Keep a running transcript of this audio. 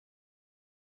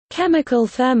Chemical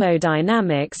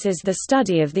thermodynamics is the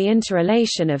study of the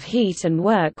interrelation of heat and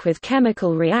work with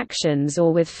chemical reactions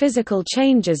or with physical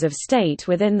changes of state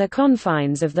within the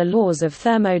confines of the laws of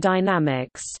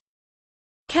thermodynamics.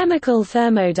 Chemical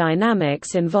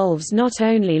thermodynamics involves not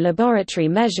only laboratory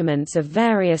measurements of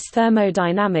various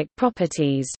thermodynamic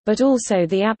properties, but also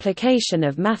the application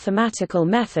of mathematical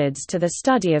methods to the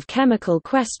study of chemical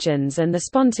questions and the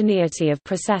spontaneity of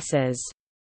processes.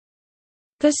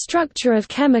 The structure of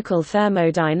chemical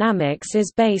thermodynamics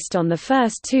is based on the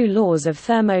first two laws of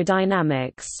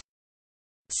thermodynamics.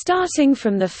 Starting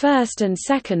from the first and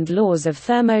second laws of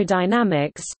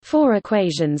thermodynamics, four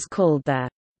equations called the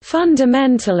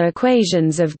fundamental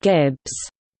equations of Gibbs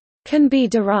can be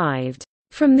derived.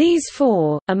 From these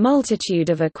four, a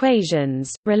multitude of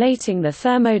equations, relating the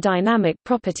thermodynamic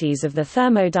properties of the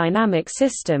thermodynamic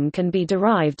system can be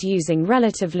derived using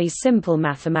relatively simple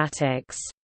mathematics.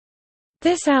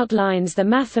 This outlines the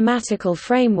mathematical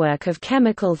framework of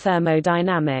chemical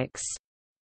thermodynamics.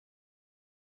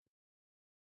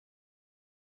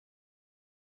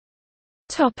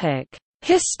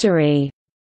 History.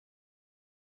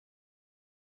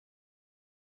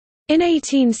 In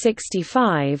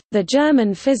 1865, the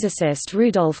German physicist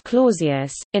Rudolf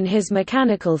Clausius, in his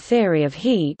mechanical theory of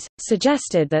heat,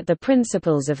 suggested that the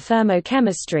principles of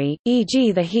thermochemistry,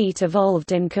 e.g. the heat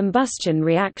evolved in combustion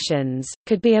reactions,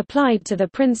 could be applied to the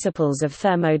principles of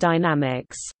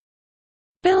thermodynamics.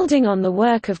 Building on the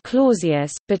work of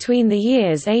Clausius, between the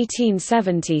years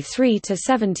 1873 to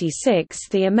 76,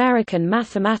 the American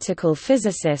mathematical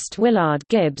physicist Willard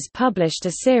Gibbs published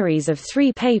a series of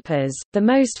 3 papers, the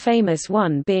most famous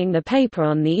one being the paper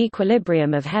on the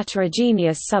equilibrium of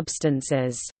heterogeneous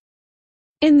substances.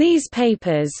 In these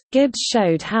papers, Gibbs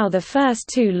showed how the first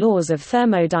two laws of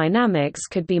thermodynamics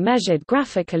could be measured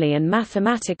graphically and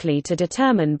mathematically to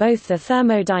determine both the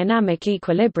thermodynamic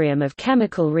equilibrium of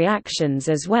chemical reactions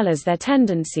as well as their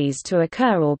tendencies to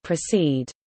occur or proceed.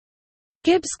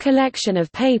 Gibbs' collection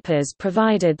of papers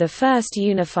provided the first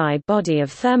unified body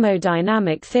of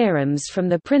thermodynamic theorems from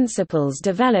the principles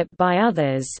developed by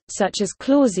others, such as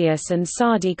Clausius and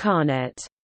Sadi-Carnot.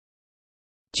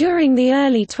 During the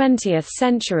early 20th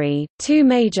century, 2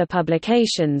 major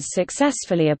publications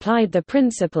successfully applied the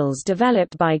principles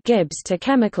developed by Gibbs to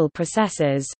chemical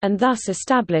processes, and thus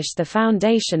established the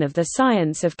foundation of the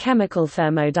science of chemical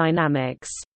thermodynamics.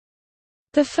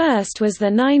 The first was the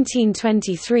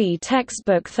 1923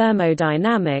 textbook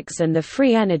Thermodynamics and the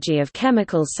Free Energy of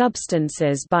Chemical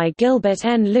Substances by Gilbert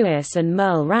N. Lewis and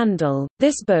Merle Randall.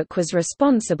 This book was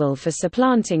responsible for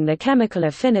supplanting the chemical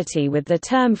affinity with the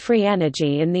term free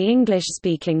energy in the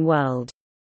English-speaking world.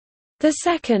 The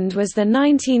second was the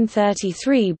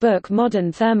 1933 book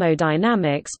Modern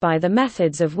Thermodynamics by the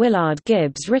Methods of Willard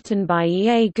Gibbs, written by E.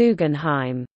 A.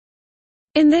 Guggenheim.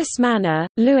 In this manner,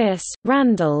 Lewis,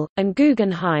 Randall, and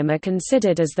Guggenheim are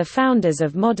considered as the founders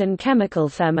of modern chemical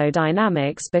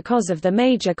thermodynamics because of the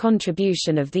major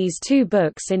contribution of these 2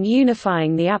 books in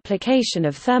unifying the application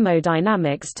of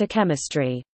thermodynamics to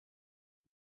chemistry.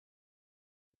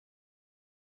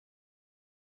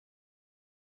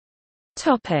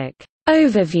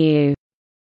 Overview.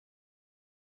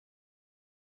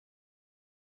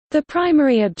 The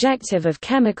primary objective of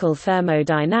chemical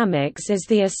thermodynamics is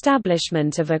the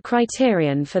establishment of a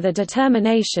criterion for the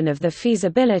determination of the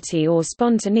feasibility or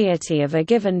spontaneity of a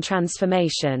given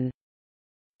transformation.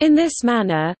 In this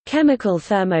manner, chemical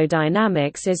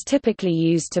thermodynamics is typically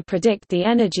used to predict the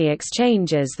energy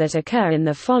exchanges that occur in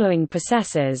the following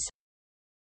processes: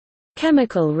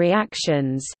 chemical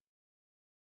reactions,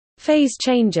 phase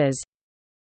changes.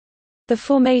 The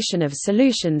formation of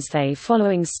solutions. The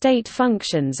following state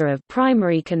functions are of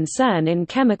primary concern in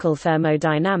chemical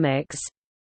thermodynamics: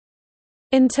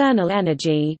 internal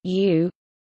energy U,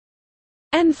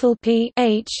 enthalpy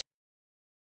H,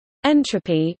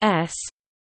 entropy S,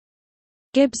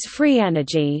 Gibbs free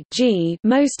energy G.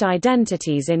 Most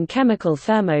identities in chemical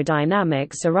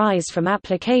thermodynamics arise from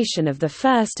application of the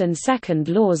first and second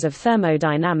laws of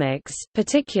thermodynamics,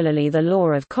 particularly the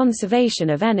law of conservation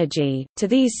of energy, to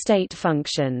these state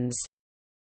functions.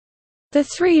 The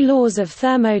 3 laws of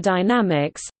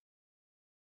thermodynamics.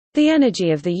 The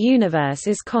energy of the universe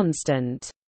is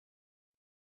constant.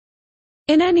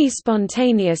 In any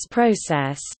spontaneous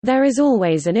process, there is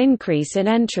always an increase in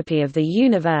entropy of the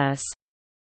universe.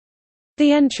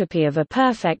 The entropy of a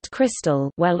perfect crystal,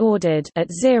 well ordered,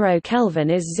 at 0 Kelvin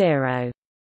is 0.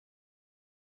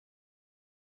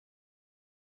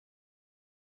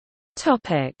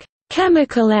 Topic: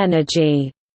 Chemical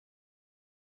energy.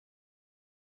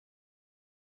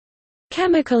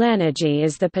 Chemical energy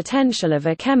is the potential of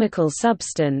a chemical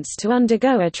substance to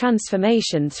undergo a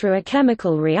transformation through a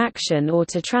chemical reaction or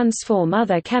to transform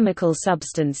other chemical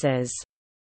substances.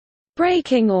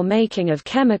 Breaking or making of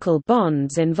chemical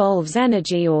bonds involves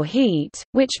energy or heat,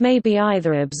 which may be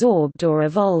either absorbed or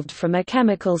evolved from a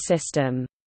chemical system.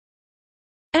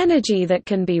 Energy that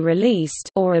can be released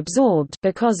or absorbed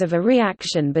because of a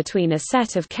reaction between a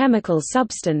set of chemical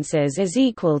substances is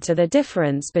equal to the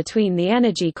difference between the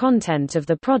energy content of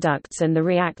the products and the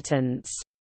reactants.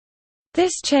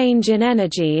 This change in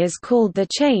energy is called the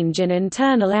change in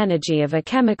internal energy of a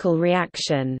chemical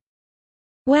reaction,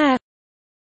 where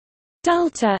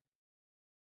delta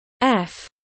F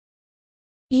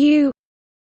U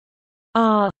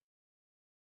R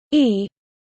E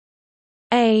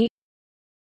A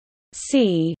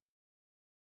C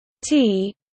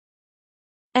T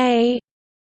A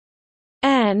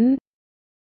N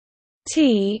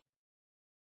T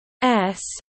S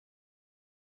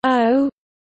O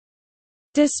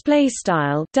display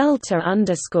style delta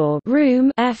underscore room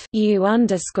F U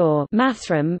underscore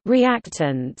mathrm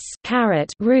reactants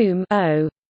caret room O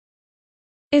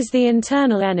is the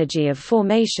internal energy of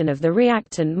formation of the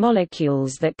reactant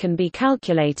molecules that can be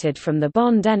calculated from the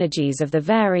bond energies of the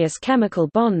various chemical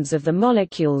bonds of the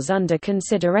molecules under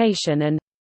consideration, and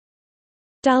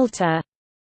delta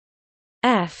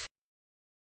F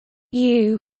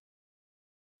U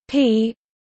P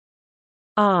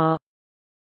R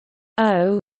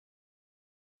O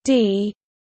D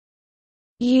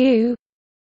U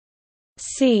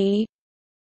C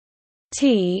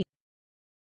T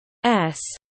S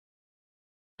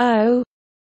O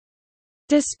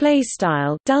display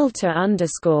style delta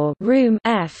underscore room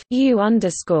F U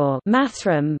underscore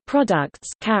mathrm products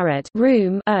caret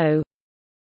room O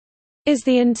is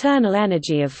the internal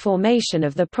energy of formation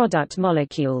of the product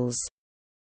molecules.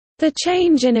 The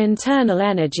change in internal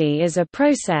energy is a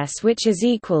process which is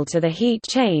equal to the heat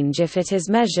change if it is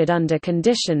measured under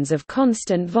conditions of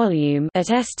constant volume at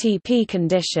STP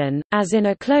condition, as in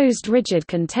a closed rigid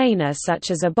container such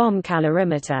as a bomb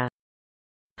calorimeter.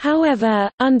 However,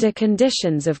 under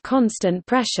conditions of constant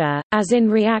pressure, as in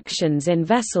reactions in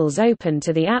vessels open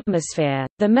to the atmosphere,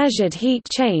 the measured heat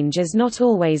change is not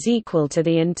always equal to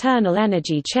the internal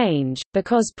energy change,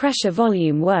 because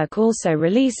pressure-volume work also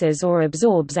releases or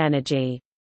absorbs energy.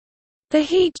 The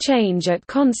heat change at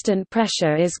constant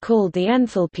pressure is called the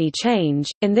enthalpy change,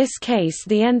 in this case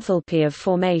the enthalpy of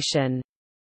formation.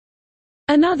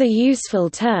 Another useful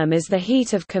term is the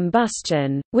heat of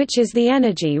combustion, which is the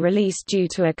energy released due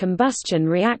to a combustion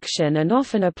reaction and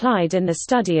often applied in the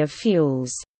study of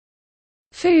fuels.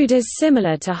 Food is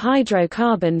similar to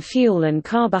hydrocarbon fuel and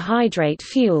carbohydrate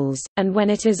fuels, and when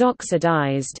it is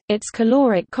oxidized, its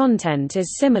caloric content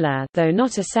is similar, though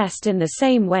not assessed in the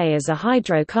same way as a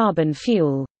hydrocarbon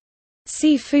fuel.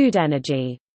 See food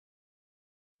energy.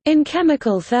 In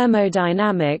chemical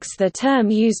thermodynamics, the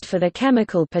term used for the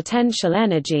chemical potential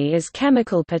energy is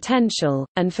chemical potential,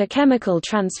 and for chemical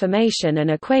transformation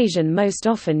an equation most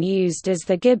often used is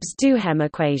the Gibbs-Duhem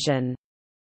equation.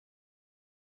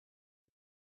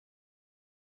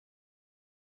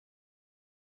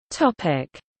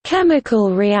 Topic: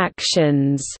 Chemical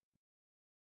reactions.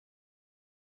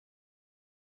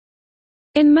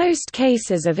 In most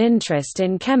cases of interest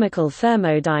in chemical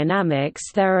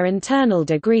thermodynamics there are internal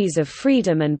degrees of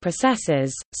freedom and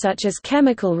processes, such as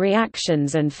chemical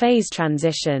reactions and phase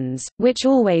transitions, which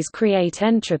always create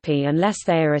entropy unless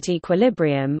they are at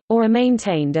equilibrium, or are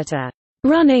maintained at a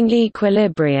running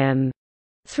equilibrium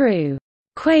through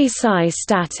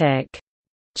quasi-static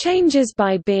changes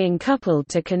by being coupled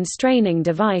to constraining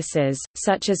devices,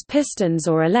 such as pistons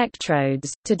or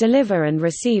electrodes, to deliver and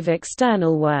receive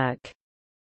external work.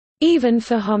 Even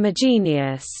for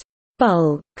homogeneous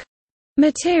bulk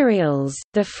materials,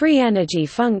 the free energy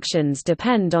functions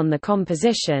depend on the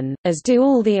composition, as do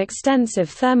all the extensive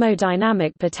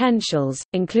thermodynamic potentials,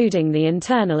 including the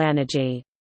internal energy.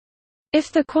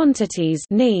 If the quantities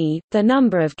Ni, the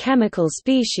number of chemical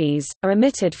species, are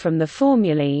omitted from the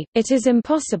formulae, it is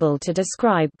impossible to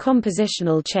describe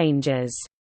compositional changes.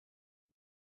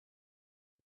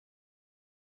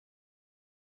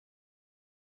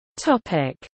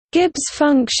 Gibbs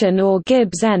function or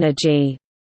Gibbs energy.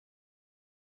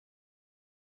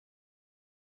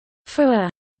 For a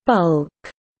bulk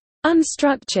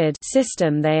unstructured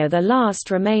system they are the last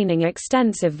remaining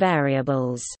extensive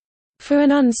variables. For an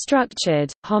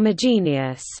unstructured,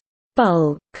 homogeneous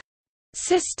bulk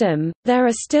system, there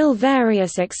are still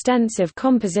various extensive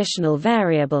compositional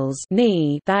variables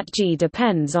that G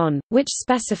depends on, which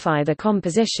specify the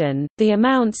composition, the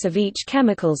amounts of each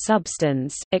chemical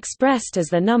substance, expressed as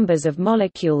the numbers of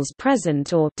molecules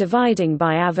present or dividing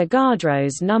by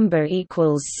Avogadro's number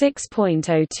equals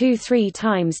 6.023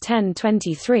 times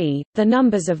 1023, the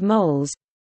numbers of moles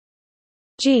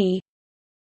G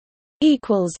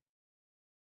equals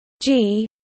G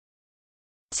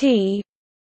T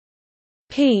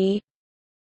P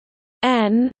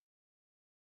N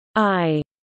I.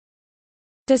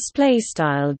 Display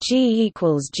style G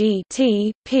equals G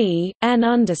T P N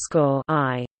underscore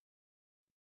I.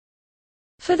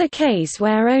 For the case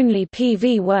where only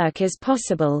PV work is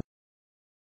possible,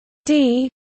 D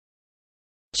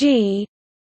G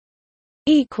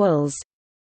equals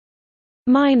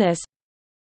minus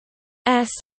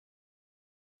S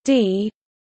D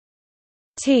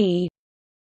T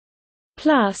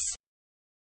plus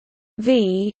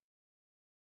V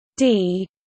D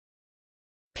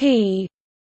P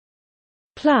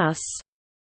plus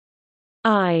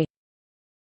I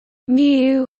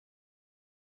mu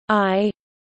I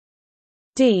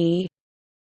D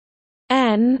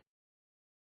N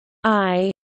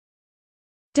I.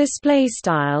 Display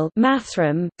style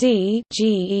mathrm D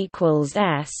G equals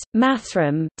S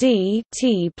mathrm D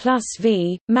T plus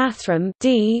V mathrm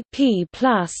D P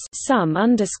plus sum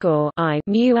underscore I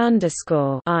mu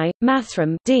underscore I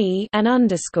mathrm D N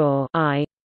underscore I,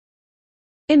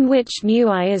 in which mu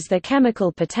I is the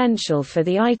chemical potential for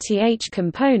the ITH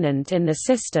component in the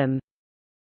system.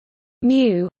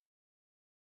 Mu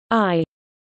I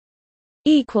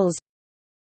equals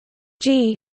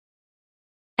G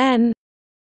N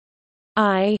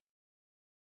I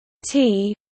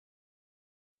T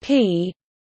P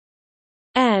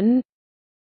N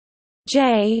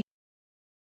J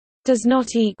does not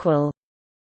equal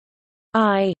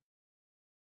I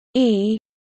E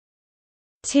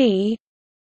T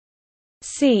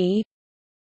C.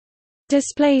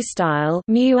 Display style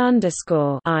mu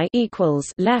underscore I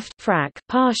equals left frac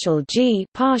partial G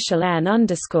partial N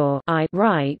underscore I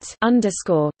right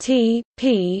underscore T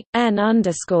P N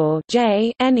underscore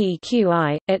J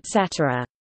NEQI etc.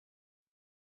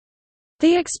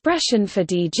 The expression for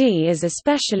dG is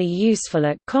especially useful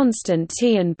at constant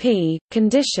T and P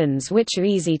conditions, which are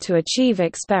easy to achieve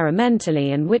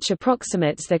experimentally and which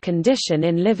approximates the condition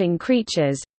in living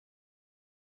creatures.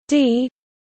 D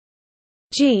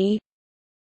G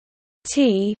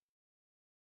T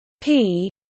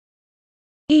P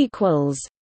equals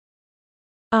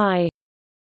I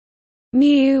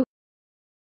mu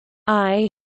I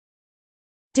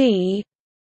D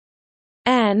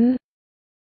N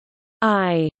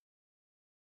I.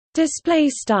 Display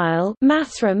style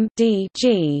mathrm D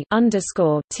G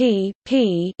underscore T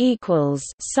P equals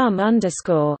sum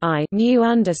underscore I mu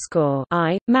underscore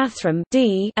I mathrm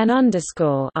D N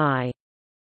underscore I.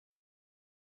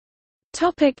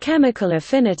 Topic chemical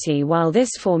affinity. While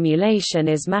this formulation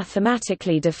is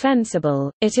mathematically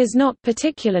defensible, it is not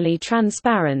particularly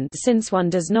transparent since one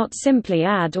does not simply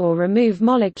add or remove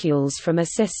molecules from a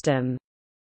system.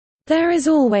 There is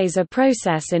always a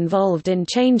process involved in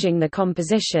changing the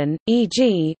composition,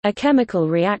 e.g., a chemical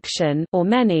reaction or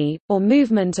many, or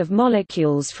movement of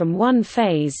molecules from one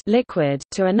phase liquid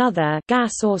to another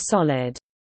gas or solid.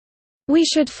 We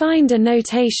should find a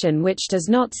notation which does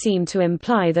not seem to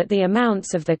imply that the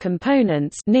amounts of the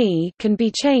components Ni can be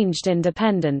changed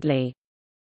independently.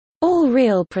 All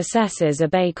real processes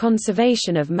obey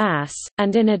conservation of mass,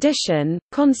 and in addition,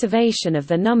 conservation of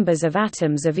the numbers of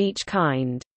atoms of each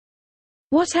kind.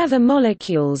 Whatever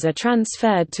molecules are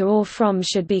transferred to or from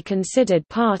should be considered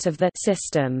part of the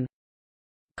system.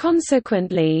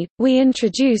 Consequently, we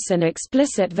introduce an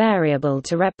explicit variable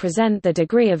to represent the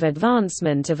degree of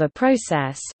advancement of a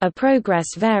process, a progress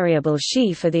variable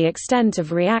xi for the extent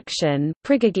of reaction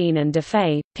Prigogine and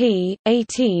Defay, p.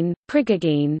 18,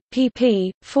 Prigogine,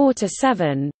 pp.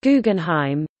 4–7,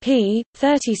 Guggenheim, p.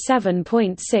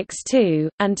 37.62,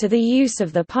 and to the use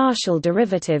of the partial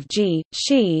derivative g,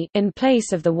 xi in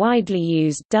place of the widely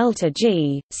used delta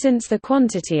g, since the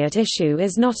quantity at issue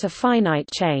is not a finite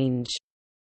change.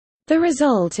 The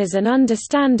result is an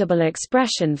understandable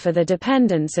expression for the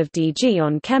dependence of dG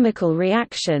on chemical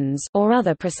reactions or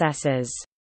other processes.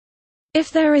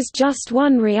 If there is just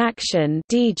one reaction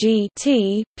dG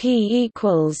T P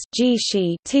equals G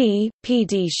xi T P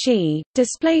D xi,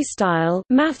 display style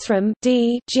mathrm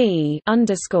D G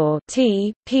underscore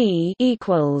T P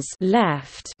equals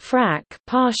left frac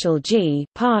partial G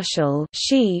partial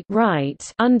xi right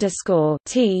underscore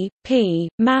T P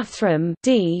mathrm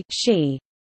D xi.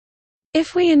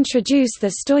 If we introduce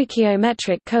the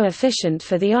stoichiometric coefficient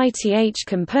for the ith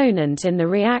component in the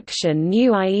reaction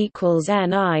nu I equals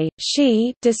ni,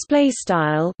 she display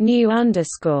style nu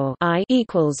underscore I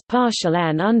equals partial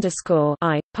n underscore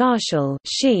I partial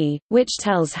she, which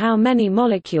tells how many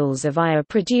molecules of I are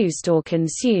produced or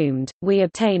consumed, we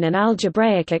obtain an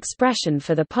algebraic expression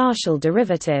for the partial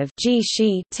derivative g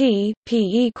she t p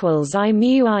equals I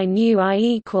mu I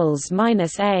equals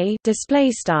minus a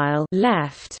display style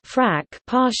left frac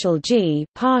partial g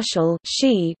partial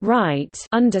she right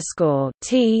underscore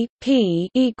t p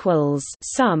equals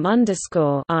sum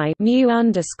underscore I mu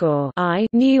underscore I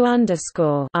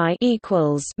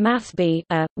equals math b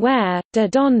a where de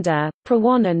Donda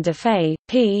Prawan and Defay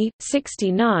p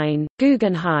 69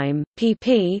 Guggenheim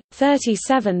pp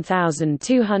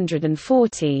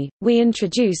 37240. We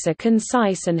introduce a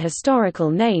concise and historical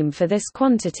name for this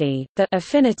quantity, the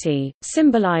affinity,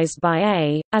 symbolized by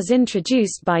A, as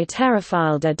introduced by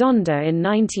Théophile de Donda in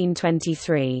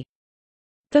 1923.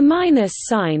 The minus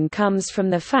sign comes from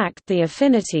the fact the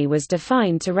affinity was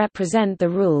defined to represent the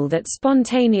rule that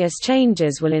spontaneous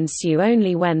changes will ensue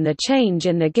only when the change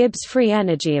in the Gibbs free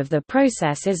energy of the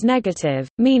process is negative,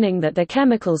 meaning that the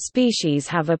chemical species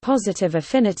have a positive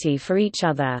affinity for each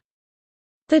other.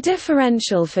 The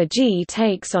differential for G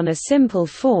takes on a simple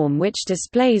form which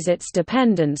displays its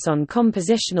dependence on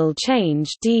compositional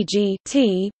change dG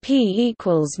T P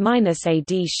equals minus a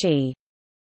d she.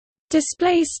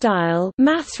 Display style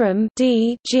mathrm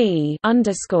d g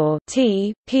underscore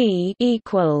t p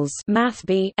equals math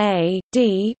b a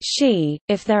d she.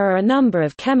 If there are a number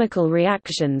of chemical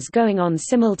reactions going on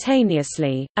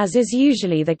simultaneously, as is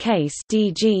usually the case,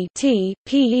 dg t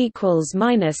p equals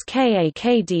minus ka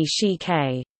k d she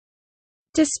k.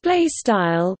 Display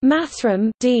style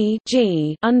mathrm d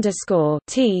g underscore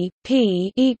t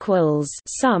p equals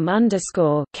sum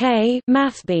underscore k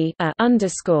math b a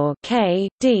underscore k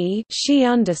d she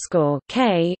underscore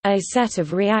k, a set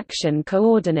of reaction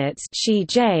coordinates she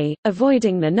j,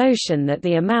 avoiding the notion that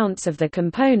the amounts of the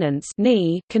components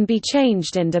ni can be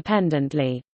changed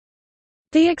independently.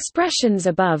 The expressions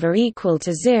above are equal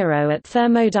to zero at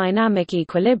thermodynamic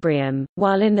equilibrium,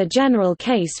 while in the general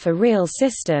case for real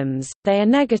systems, they are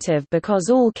negative because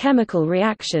all chemical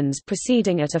reactions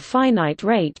proceeding at a finite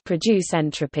rate produce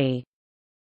entropy.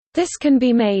 This can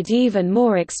be made even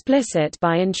more explicit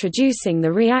by introducing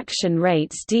the reaction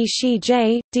rates d she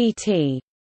j, dt.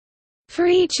 For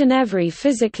each and every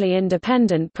physically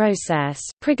independent process,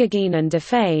 Prigogine and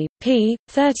Defay, p.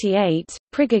 38,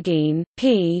 Prigogine,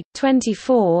 p.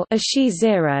 24, a she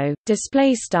 0,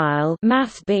 display style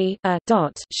math b a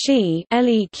dot she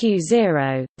leq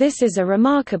 0. This is a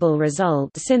remarkable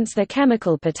result since the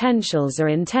chemical potentials are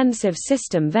intensive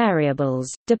system variables,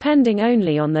 depending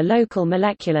only on the local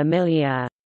molecular milieu.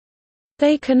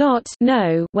 They cannot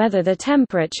know whether the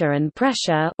temperature and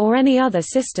pressure or any other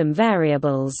system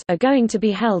variables are going to be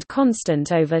held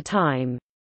constant over time.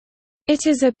 It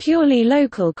is a purely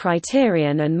local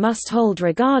criterion and must hold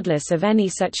regardless of any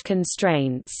such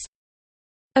constraints.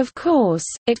 Of course,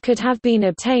 it could have been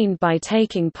obtained by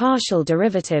taking partial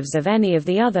derivatives of any of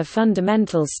the other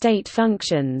fundamental state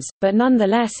functions, but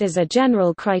nonetheless is a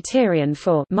general criterion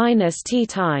for -t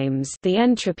times the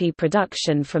entropy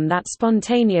production from that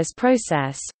spontaneous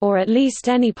process, or at least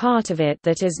any part of it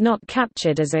that is not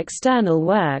captured as external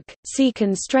work. See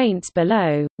constraints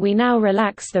below. We now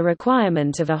relax the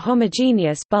requirement of a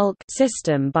homogeneous bulk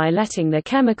system by letting the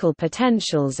chemical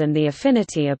potentials and the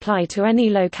affinity apply to any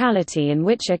locality in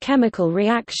which a chemical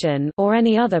reaction or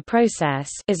any other process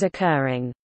is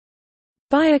occurring.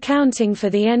 By accounting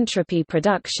for the entropy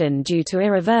production due to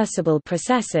irreversible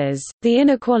processes, the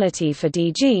inequality for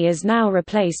dG is now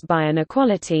replaced by an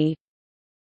equality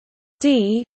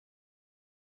d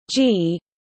g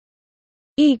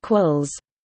equals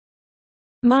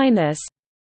minus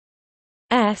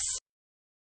s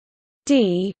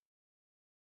d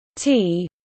t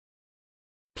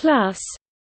plus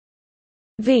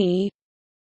v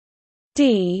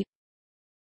d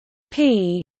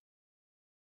p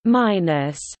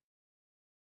minus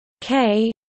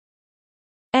k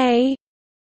a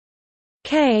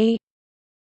k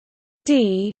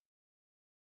d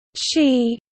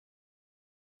she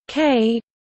k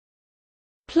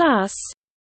plus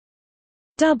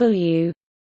w.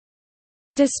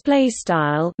 Display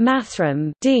style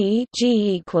mathrm d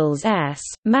g equals s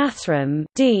mathrm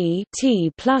d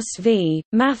t plus v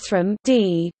mathrm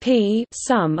d p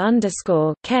sum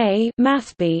underscore k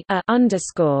math b a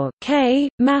underscore k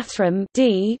mathrm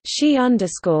d she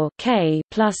underscore k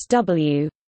plus w,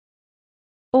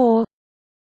 or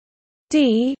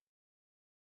d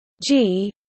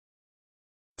g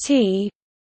t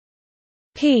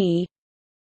P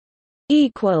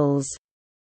equals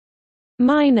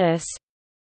minus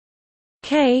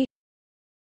K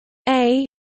A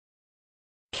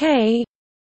K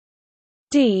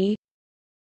D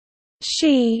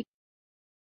she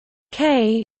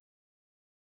K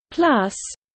plus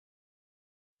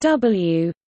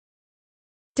W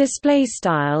display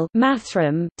style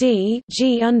mathrm d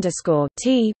g underscore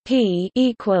t p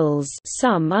equals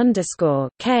sum underscore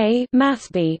k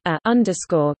math b a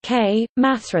underscore k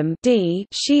mathrm d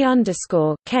she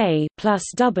underscore k plus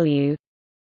W.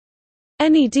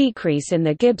 Any decrease in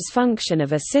the Gibbs function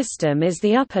of a system is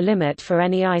the upper limit for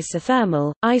any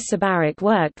isothermal, isobaric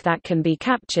work that can be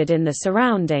captured in the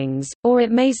surroundings, or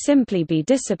it may simply be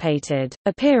dissipated,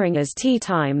 appearing as T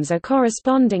times a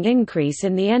corresponding increase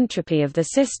in the entropy of the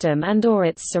system and/or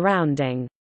its surrounding.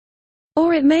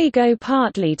 Or it may go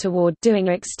partly toward doing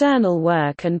external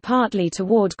work and partly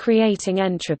toward creating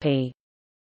entropy.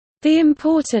 The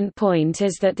important point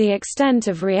is that the extent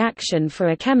of reaction for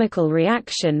a chemical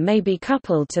reaction may be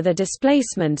coupled to the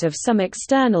displacement of some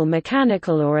external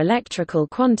mechanical or electrical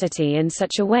quantity in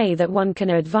such a way that one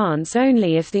can advance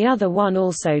only if the other one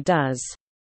also does.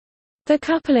 The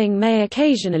coupling may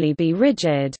occasionally be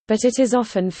rigid, but it is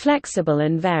often flexible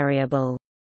and variable.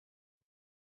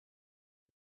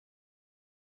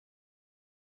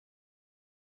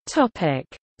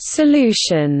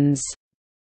 Solutions.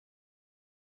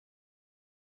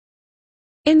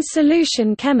 In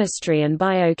solution chemistry and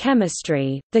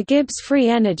biochemistry, the Gibbs free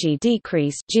energy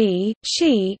decrease G,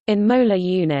 She, in molar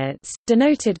units,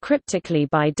 denoted cryptically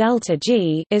by delta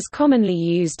G, is commonly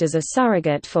used as a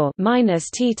surrogate for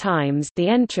 -T times the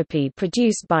entropy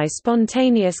produced by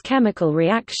spontaneous chemical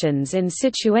reactions in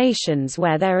situations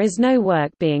where there is no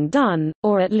work being done,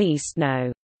 or at least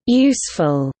no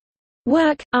useful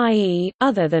work, i.e.,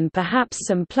 other than perhaps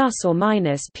some plus or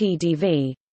minus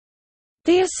pdV.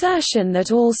 The assertion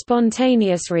that all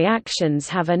spontaneous reactions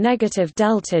have a negative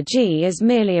delta G is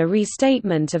merely a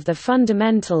restatement of the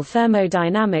fundamental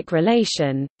thermodynamic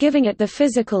relation, giving it the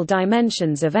physical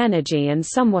dimensions of energy and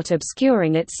somewhat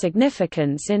obscuring its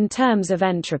significance in terms of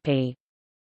entropy.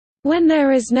 When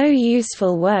there is no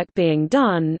useful work being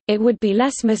done, it would be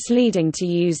less misleading to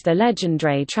use the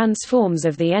Legendre transforms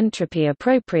of the entropy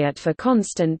appropriate for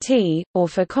constant T, or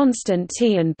for constant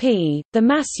T and P, the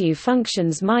Massieu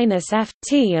functions -f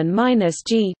T and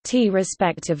 -g T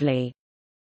respectively.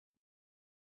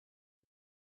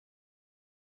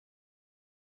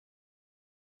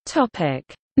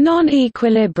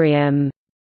 Non-equilibrium.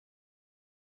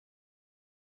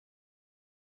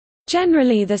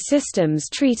 Generally, the systems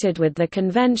treated with the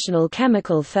conventional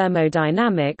chemical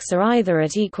thermodynamics are either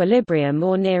at equilibrium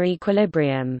or near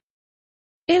equilibrium.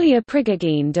 Ilya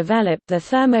Prigogine developed the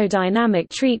thermodynamic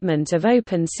treatment of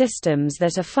open systems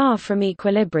that are far from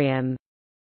equilibrium.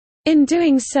 In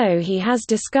doing so, he has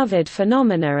discovered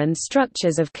phenomena and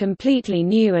structures of completely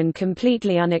new and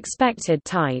completely unexpected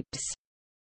types.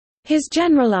 His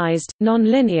generalized,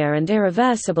 nonlinear and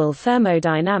irreversible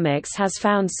thermodynamics has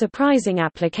found surprising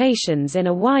applications in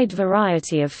a wide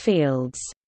variety of fields.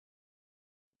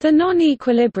 The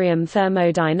non-equilibrium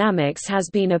thermodynamics has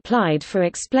been applied for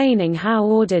explaining how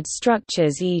ordered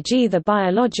structures, e.g. the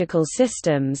biological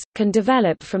systems, can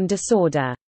develop from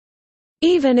disorder.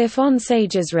 Even if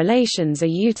Onsager's relations are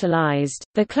utilized,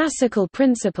 the classical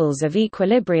principles of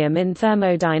equilibrium in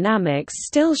thermodynamics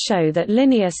still show that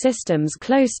linear systems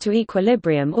close to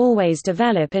equilibrium always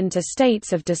develop into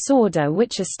states of disorder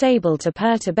which are stable to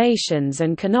perturbations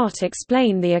and cannot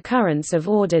explain the occurrence of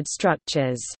ordered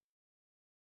structures.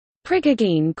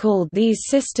 Prigogine called these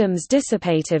systems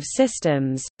dissipative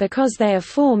systems, because they are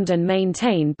formed and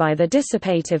maintained by the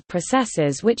dissipative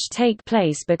processes which take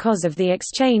place because of the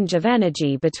exchange of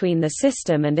energy between the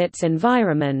system and its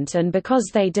environment and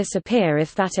because they disappear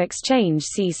if that exchange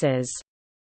ceases.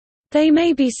 They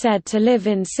may be said to live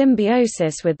in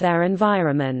symbiosis with their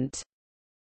environment.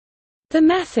 The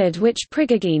method which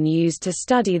Prigogine used to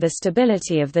study the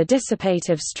stability of the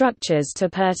dissipative structures to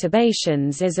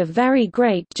perturbations is of very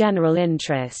great general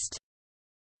interest.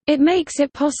 It makes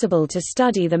it possible to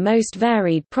study the most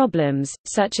varied problems,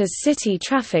 such as city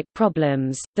traffic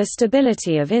problems, the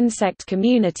stability of insect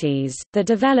communities, the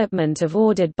development of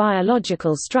ordered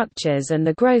biological structures and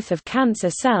the growth of cancer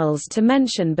cells, to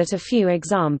mention but a few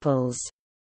examples.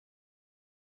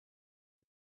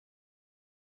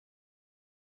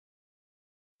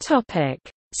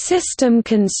 System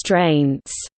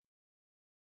constraints.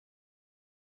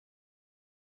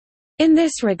 In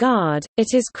this regard,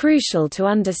 it is crucial to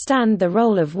understand the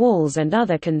role of walls and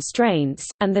other constraints,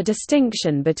 and the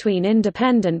distinction between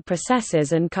independent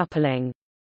processes and coupling.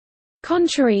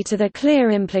 Contrary to the clear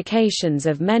implications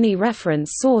of many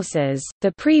reference sources,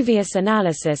 the previous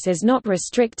analysis is not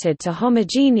restricted to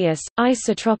homogeneous,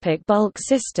 isotropic bulk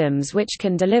systems which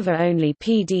can deliver only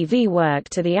PDV work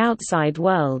to the outside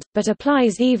world, but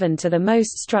applies even to the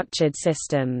most structured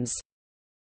systems.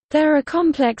 There are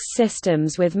complex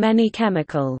systems with many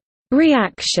chemical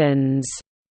reactions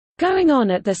going on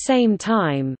at the same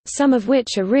time, some of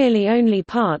which are really only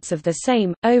parts of the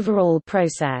same, overall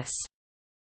process.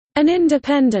 An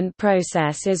independent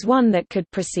process is one that could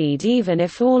proceed even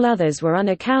if all others were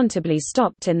unaccountably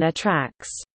stopped in their tracks.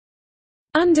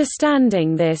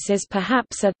 Understanding this is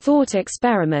perhaps a thought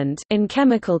experiment in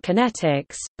chemical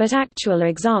kinetics, but actual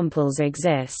examples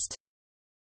exist.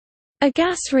 A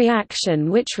gas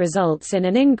reaction which results in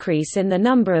an increase in the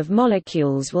number of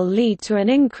molecules will lead to an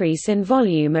increase in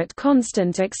volume at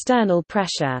constant external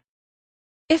pressure.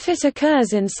 If it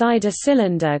occurs inside a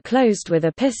cylinder closed with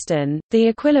a piston,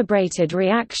 the equilibrated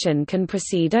reaction can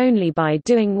proceed only by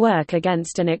doing work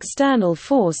against an external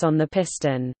force on the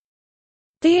piston.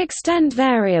 The extent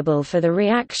variable for the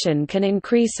reaction can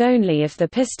increase only if the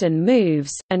piston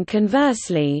moves, and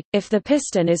conversely, if the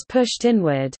piston is pushed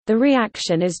inward, the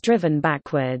reaction is driven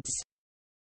backwards.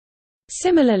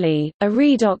 Similarly, a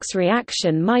redox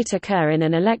reaction might occur in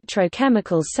an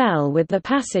electrochemical cell with the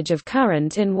passage of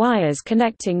current in wires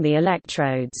connecting the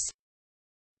electrodes.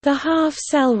 The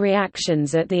half-cell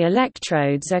reactions at the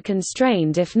electrodes are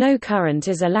constrained if no current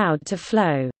is allowed to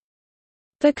flow.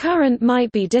 The current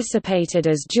might be dissipated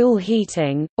as Joule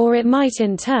heating, or it might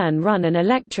in turn run an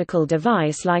electrical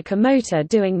device like a motor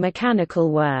doing mechanical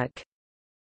work.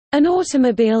 An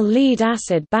automobile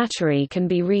lead-acid battery can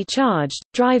be recharged,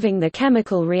 driving the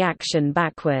chemical reaction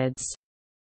backwards.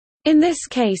 In this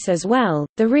case as well,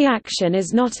 the reaction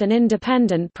is not an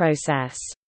independent process.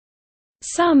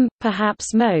 Some,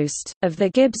 perhaps most, of the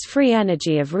Gibbs free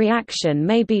energy of reaction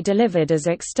may be delivered as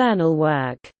external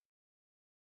work.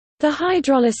 The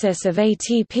hydrolysis of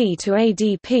ATP to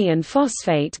ADP and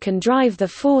phosphate can drive the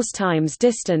force times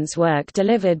distance work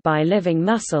delivered by living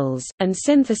muscles, and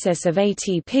synthesis of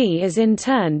ATP is in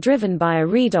turn driven by a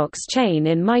redox chain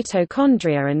in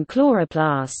mitochondria and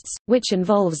chloroplasts, which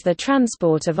involves the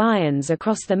transport of ions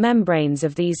across the membranes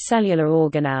of these cellular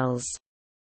organelles.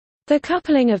 The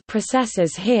coupling of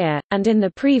processes here, and in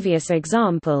the previous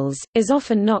examples, is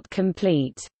often not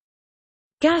complete.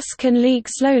 Gas can leak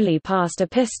slowly past a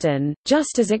piston,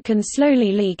 just as it can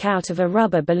slowly leak out of a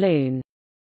rubber balloon.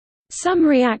 Some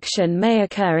reaction may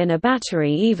occur in a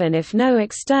battery even if no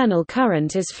external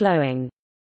current is flowing.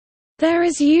 There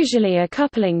is usually a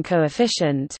coupling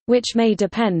coefficient, which may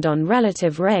depend on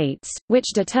relative rates,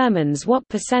 which determines what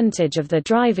percentage of the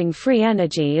driving free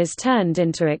energy is turned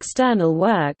into external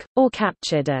work, or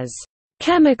captured as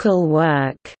chemical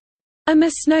work. A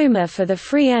misnomer for the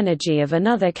free energy of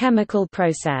another chemical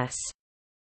process.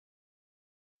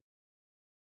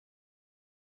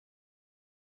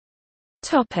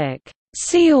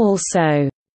 See also: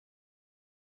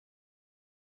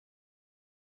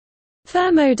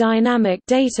 Thermodynamic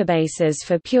databases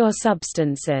for pure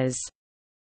substances.